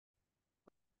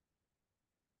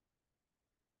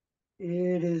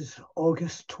It is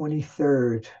August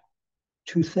 23rd,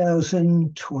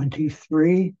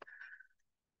 2023.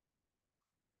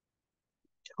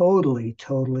 Totally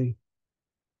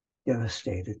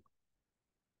devastated.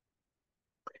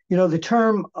 The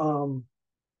term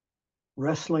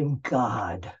wrestling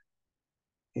god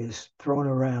is thrown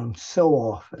around so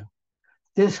often.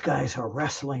 This guy's a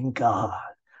wrestling god.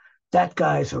 That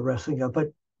guy's a wrestling god. But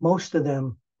most of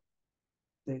them,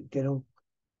 they don't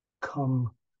come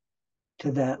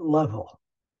to that level.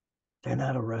 They're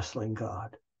not a wrestling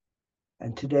god.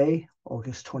 And today,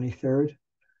 August 23rd,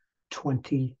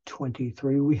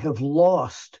 2023, we have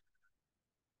lost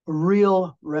a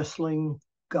real wrestling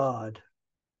god.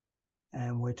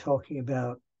 And we're talking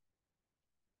about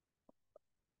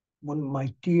one of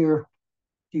my dear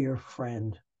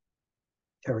friend,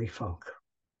 Terry Funk.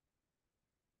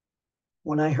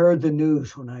 When I heard the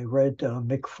news, when I read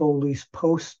Mick Foley's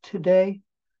post today,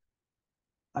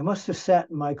 I must have sat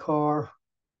in my car,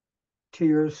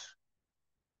 tears,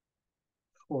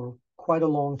 for quite a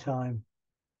long time.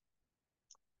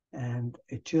 And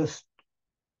it just,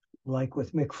 like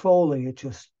with Mick Foley,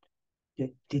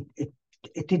 it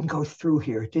didn't go through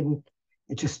here. It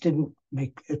just didn't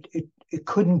make it. It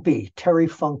couldn't be. Terry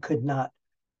Funk could not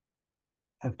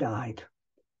have died,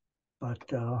 but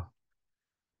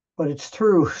it's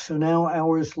true. So now,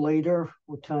 hours later,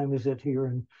 what time is it here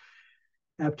in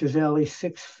Apter Valley?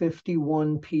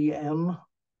 6:51 p.m.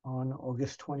 on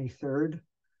August 23rd,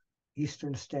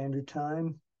 Eastern Standard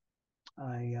Time.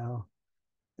 I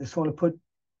just want to put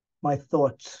my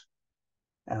thoughts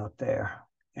out there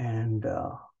and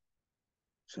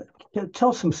so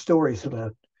tell some stories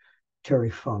about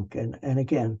Terry Funk and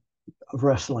again, a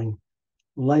wrestling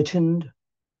legend,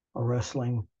 a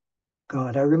wrestling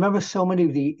god. I remember so many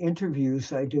of the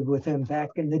interviews I did with him back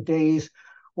in the days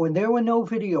when there were no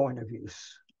video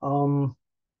interviews.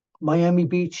 Miami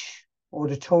Beach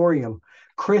Auditorium.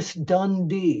 Chris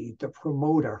Dundee, the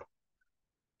promoter,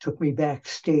 took me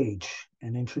backstage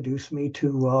and introduced me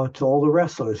to all the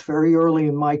wrestlers very early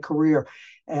in my career.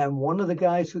 And one of the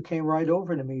guys who came right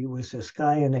over to me was this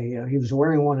guy in he was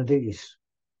wearing one of these.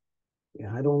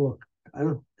 Yeah,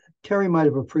 Terry might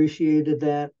have appreciated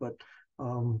that, but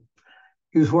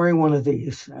he was wearing one of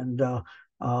these, and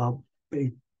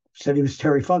he said he was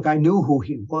Terry Funk. I knew who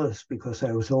he was because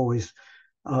I was always,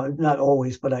 not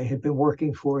always, but I had been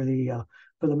working for the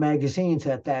magazines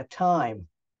at that time.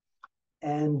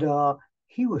 And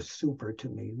he was super to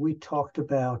me. We talked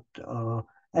about,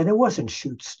 and it wasn't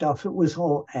shoot stuff. It was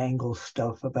all angle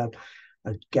stuff about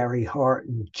Gary Hart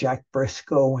and Jack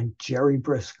Briscoe and Jerry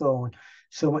Briscoe. And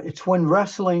so it's when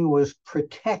wrestling was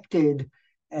protected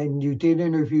and you did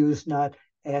interviews not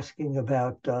asking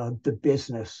about the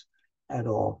business at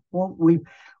all. Well,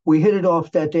 we hit it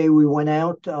off that day. We went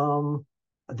out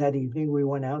that evening. We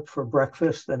went out for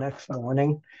breakfast the next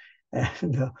morning.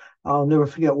 And I'll never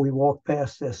forget, we walked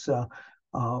past this,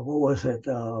 what was it?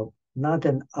 Not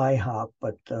an IHOP,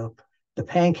 but the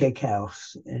Pancake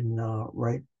House in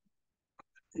right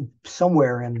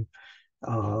somewhere in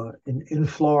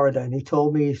Florida. And he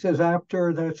told me, he says,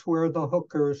 Apter, that's where the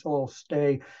hookers all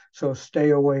stay, so stay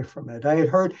away from it. I had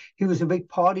heard he was a big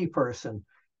party person.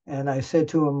 And I said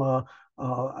to him,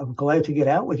 I'm glad to get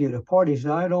out with you to parties. He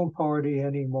said, I don't party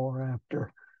anymore,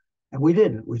 Apter. And we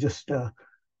didn't. We just...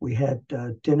 we had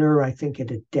dinner, I think, at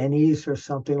a Denny's or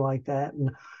something like that. And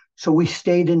so we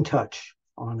stayed in touch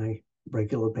on a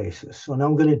regular basis. So now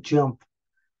I'm going to jump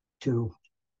to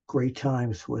great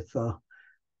times with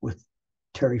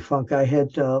Terry Funk. I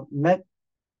had met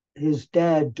his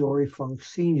dad, Dory Funk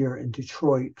Sr., in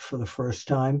Detroit for the first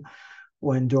time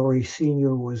when Dory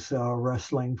Sr. was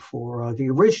wrestling for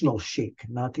the original Sheik,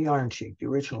 not the Iron Sheik, the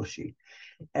original Sheik.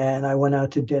 And I went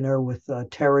out to dinner with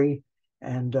Terry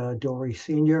and Dory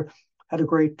Sr. Had a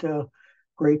great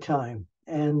time.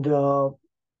 And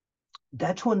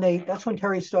that's when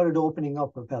Terry started opening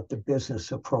up about the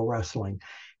business of pro wrestling.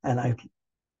 And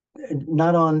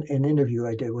not on an interview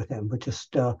I did with him, but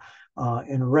just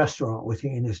in a restaurant with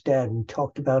he and his dad, and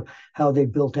talked about how they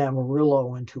built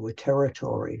Amarillo into a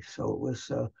territory. So it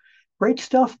was great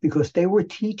stuff because they were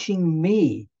teaching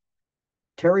me.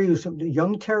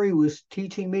 Young Terry was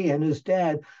teaching me and his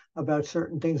dad about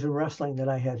certain things in wrestling that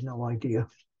I had no idea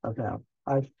about.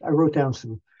 I wrote down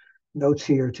some notes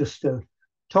here just to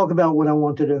talk about what I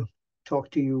wanted to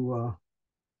talk to you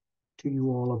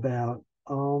all about.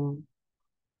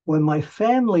 When my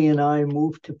family and I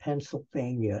moved to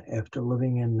Pennsylvania after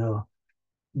living in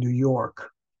New York,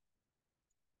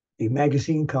 the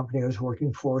magazine company I was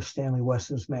working for, Stanley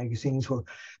Weston's magazines, were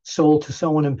sold to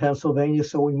someone in Pennsylvania,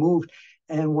 so we moved.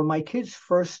 And when my kids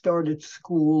first started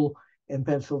school in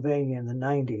Pennsylvania in the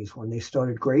 90s when they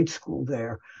started grade school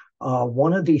there.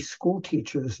 One of the school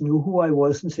teachers knew who I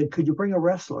was and said, "Could you bring a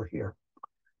wrestler here?"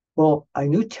 Well, I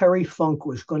knew Terry Funk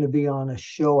was going to be on a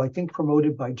show, I think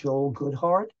promoted by Joel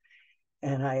Goodhart.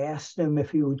 And I asked him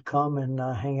if he would come and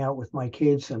hang out with my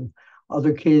kids and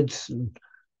other kids and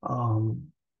um,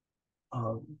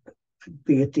 uh,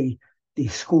 be at the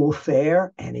school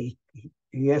fair. And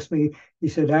he asked me, he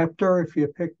said, "Apter, if you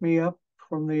pick me up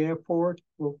from the airport."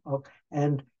 Well,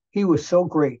 and he was so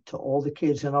great to all the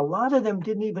kids. And a lot of them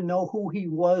didn't even know who he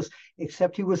was,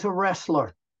 except he was a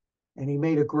wrestler. And he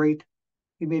made a great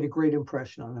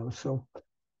impression on them. So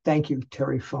thank you,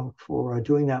 Terry Funk, for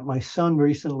doing that. My son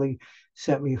recently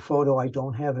sent me a photo. I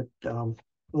don't have it.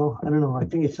 Well, I don't know. I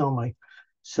think it's on my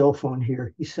cell phone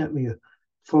here. He sent me a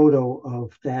photo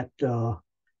of that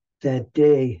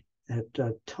day at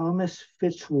Thomas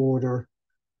Fitzwater.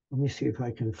 Let me see if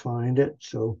I can find it.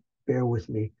 So bear with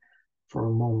me for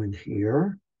a moment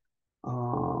here.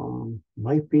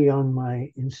 Might be on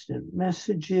my instant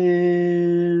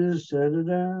messages. Da, da,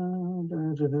 da,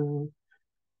 da, da, da.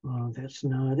 That's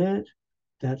not it.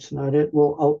 That's not it.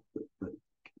 Well,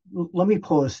 let me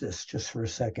pause this just for a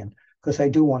second because I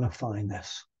do want to find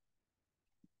this.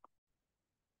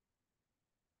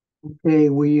 Okay,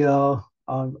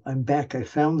 I'm back. I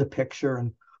found the picture,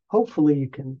 and hopefully you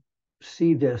can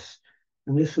see this.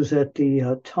 And this was at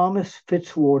the Thomas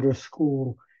Fitzwater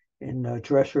School in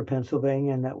Dresser,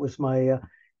 Pennsylvania, and that was my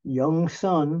young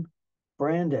son,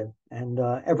 Brandon, and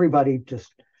everybody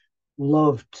just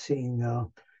loved seeing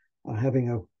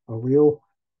having a real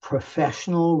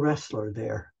professional wrestler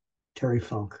there, Terry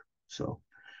Funk. So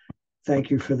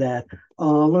thank you for that.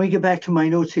 Let me get back to my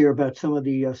notes here about some of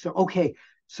the. Okay,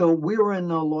 so we were in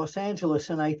Los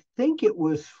Angeles, and I think it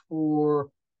was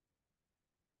for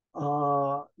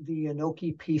the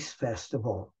Inoki Peace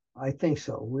Festival. I think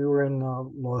so. We were in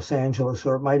Los Angeles,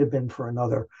 or it might have been for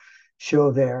another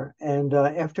show there. And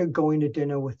after going to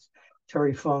dinner with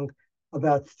Terry Funk,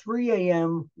 about 3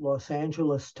 a.m. Los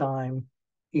Angeles time,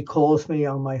 he calls me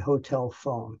on my hotel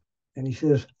phone and he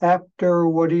says, "Apter,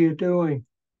 what are you doing?"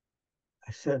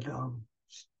 I said,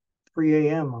 "It's 3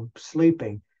 a.m. I'm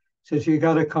sleeping." He says, "You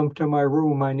got to come to my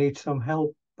room. I need some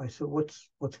help." I said, What's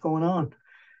going on?"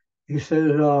 He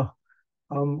said,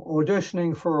 "I'm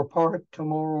auditioning for a part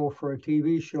tomorrow for a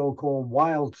TV show called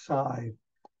Wild Side,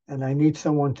 and I need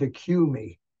someone to cue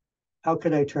me. How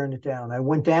could I turn it down?" I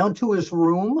went down to his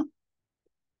room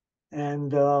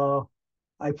and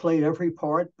I played every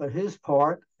part but his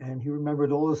part, and he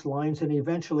remembered all his lines, and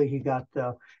eventually he got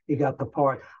the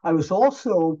part. I was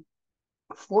also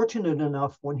fortunate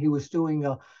enough when he was doing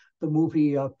the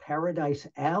movie Paradise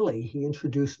Alley. He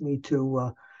introduced me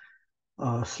to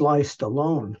Sly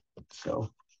Stallone. So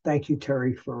thank you,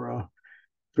 Terry, for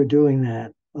doing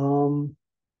that.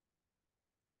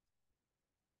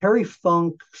 Terry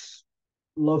Funk's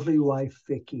lovely wife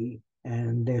Vicky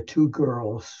and their two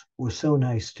girls were so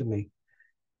nice to me.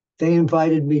 They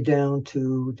invited me down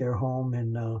to their home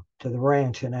and to the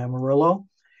ranch in Amarillo,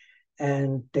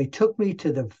 and they took me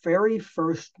to the very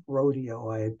first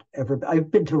rodeo I had ever. I've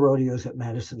been to rodeos at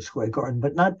Madison Square Garden,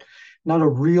 but not a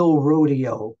real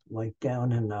rodeo like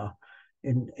down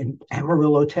in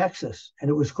Amarillo, Texas. And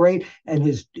it was great. And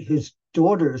his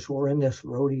daughters were in this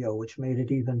rodeo, which made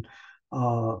it even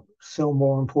so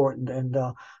more important. And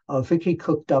Vicky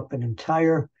cooked up an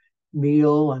entire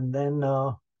meal, and then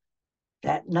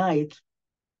that night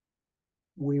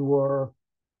we were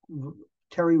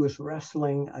Terry was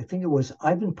wrestling. I think it was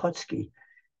Ivan Putski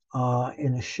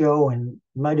in a show, and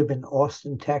might have been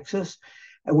Austin, Texas.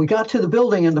 And we got to the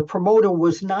building, and the promoter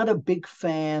was not a big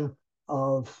fan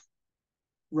of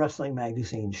wrestling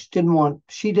magazines.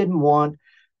 She didn't want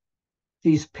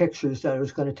these pictures that I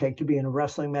was going to take to be in a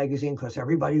wrestling magazine because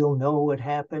everybody will know what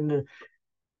happened. And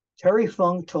Terry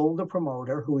Funk told the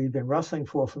promoter, who he'd been wrestling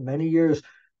for many years,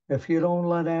 "If you don't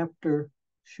let Apter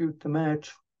shoot the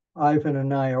match, Ivan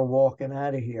and I are walking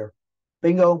out of here."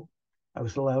 Bingo. I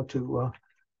was allowed to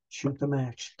shoot the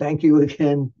match. Thank you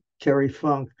again, Terry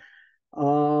Funk.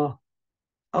 Oh,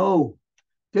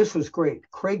 this was great.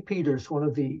 Craig Peters, one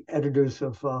of the editors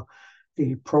of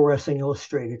the Pro Wrestling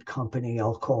Illustrated company,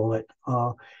 I'll call it.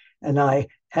 And I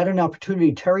had an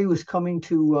opportunity. Terry was coming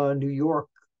to New York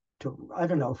I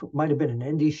don't know if it might have been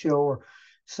an indie show or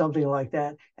something like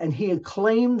that. And he had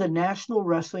claimed the National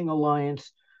Wrestling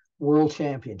Alliance World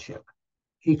Championship.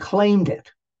 He claimed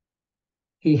it.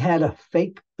 He had a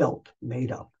fake belt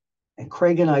made up. And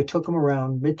Craig and I took him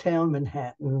around Midtown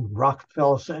Manhattan,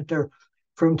 Rockefeller Center,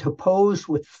 for him to pose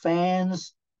with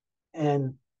fans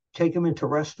and take him into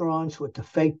restaurants with the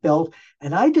fake belt.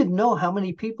 And I didn't know how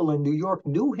many people in New York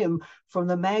knew him from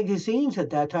the magazines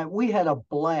at that time. We had a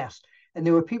blast. And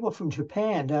there were people from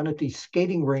Japan down at the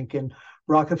skating rink in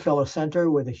Rockefeller Center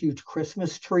where the huge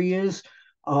Christmas tree is.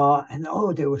 And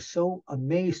oh, they were so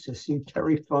amazed to see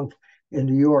Terry Funk in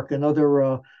New York.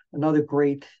 Another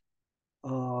great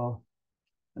uh,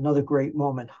 another great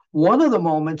moment. One of the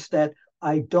moments that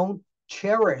I don't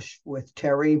cherish with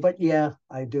Terry, but yeah,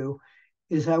 I do,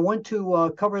 is I went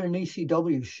to cover an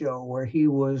ECW show where he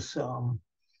was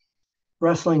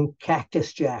wrestling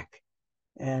Cactus Jack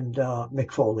and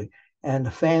Mick Foley, and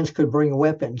the fans could bring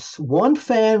weapons. One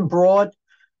fan brought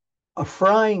a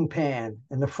frying pan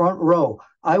in the front row.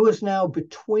 I was now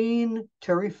between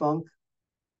Terry Funk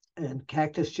and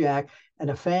Cactus Jack, and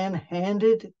a fan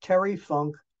handed Terry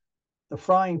Funk the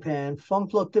frying pan.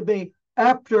 Funk looked at me,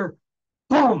 Apter,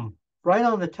 boom, right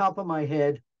on the top of my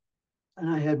head. And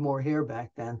I had more hair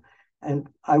back then. And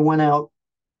I went out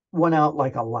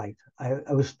like a light.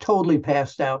 I was totally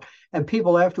passed out. And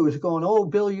people afterwards going, "Oh,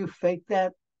 Bill, you faked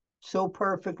that so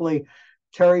perfectly."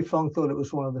 Terry Funk thought it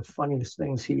was one of the funniest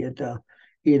things he had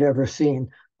ever seen.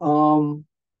 Um,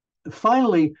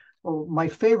 Finally, well, my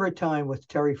favorite time with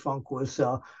Terry Funk was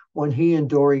when he and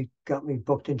Dory got me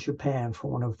booked in Japan for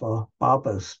one of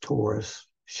Baba's tours,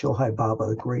 Shohei Baba,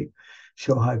 the great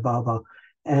Shohei Baba.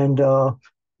 And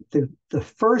the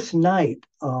first night,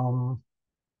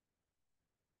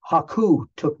 Haku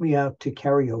took me out to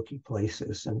karaoke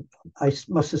places, and I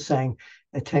must have sang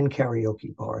at 10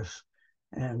 karaoke bars.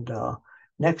 And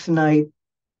next night,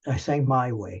 I sang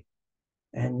My Way.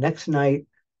 And next night,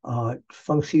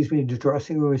 Funk sees me in the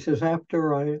dressing room. He says,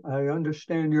 "After I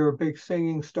understand you're a big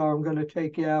singing star, I'm going to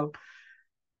take you out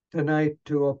tonight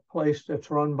to a place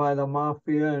that's run by the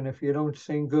mafia. And if you don't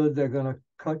sing good, they're going to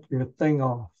cut your thing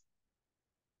off."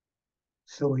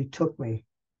 So he took me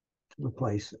to the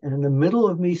place. And in the middle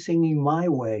of me singing My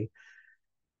Way,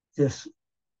 this,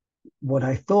 what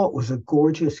I thought was a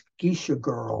gorgeous geisha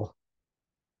girl,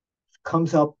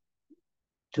 comes up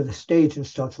to the stage and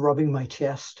starts rubbing my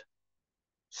chest,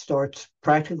 starts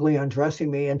practically undressing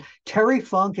me. And Terry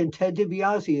Funk and Ted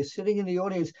DiBiase is sitting in the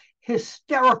audience,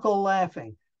 hysterical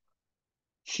laughing.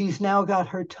 She's now got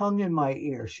her tongue in my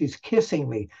ear. She's kissing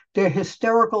me. They're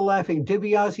hysterical laughing.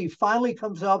 DiBiase finally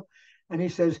comes up and he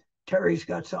says, "Terry's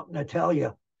got something to tell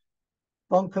you."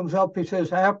 Funk comes up. He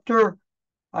says, "Apter,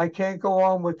 I can't go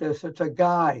on with this. It's a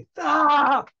guy."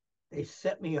 Ah! They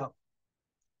set me up.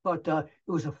 But it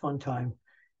was a fun time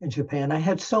in Japan. I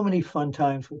had so many fun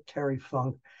times with Terry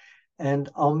Funk, and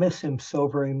I'll miss him so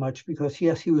very much because,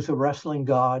 yes, he was a wrestling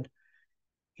god.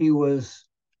 He was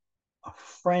a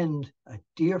friend, a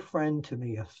dear friend to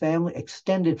me, a family,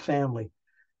 extended family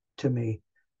to me.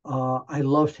 I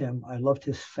loved him. I loved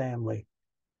his family,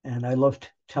 and I loved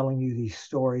telling you these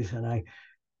stories. And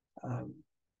um,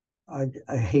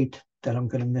 I hate that I'm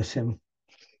going to miss him.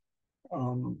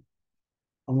 Um,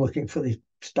 I'm looking for the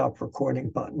stop recording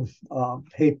button.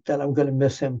 Hate that I'm going to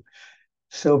miss him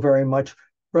so very much.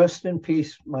 Rest in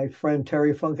peace, my friend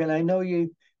Terry Funk. And I know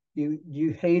you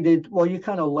hated, well, you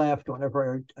kind of laughed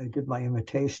whenever I did my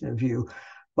imitation of you,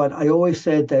 but I always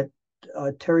said that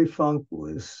Terry Funk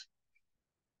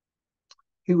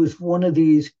he was one of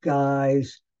these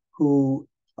guys who,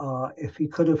 if he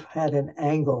could have had an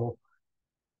angle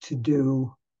to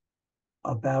do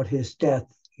about his death,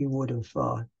 he would have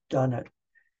done it.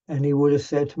 And he would have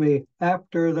said to me,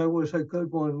 "After, that was a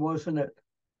good one, wasn't it?"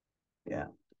 Yeah.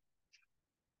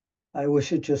 I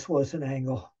wish it just was an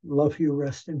angle. Love you.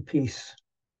 Rest in peace,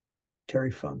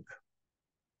 Terry Funk.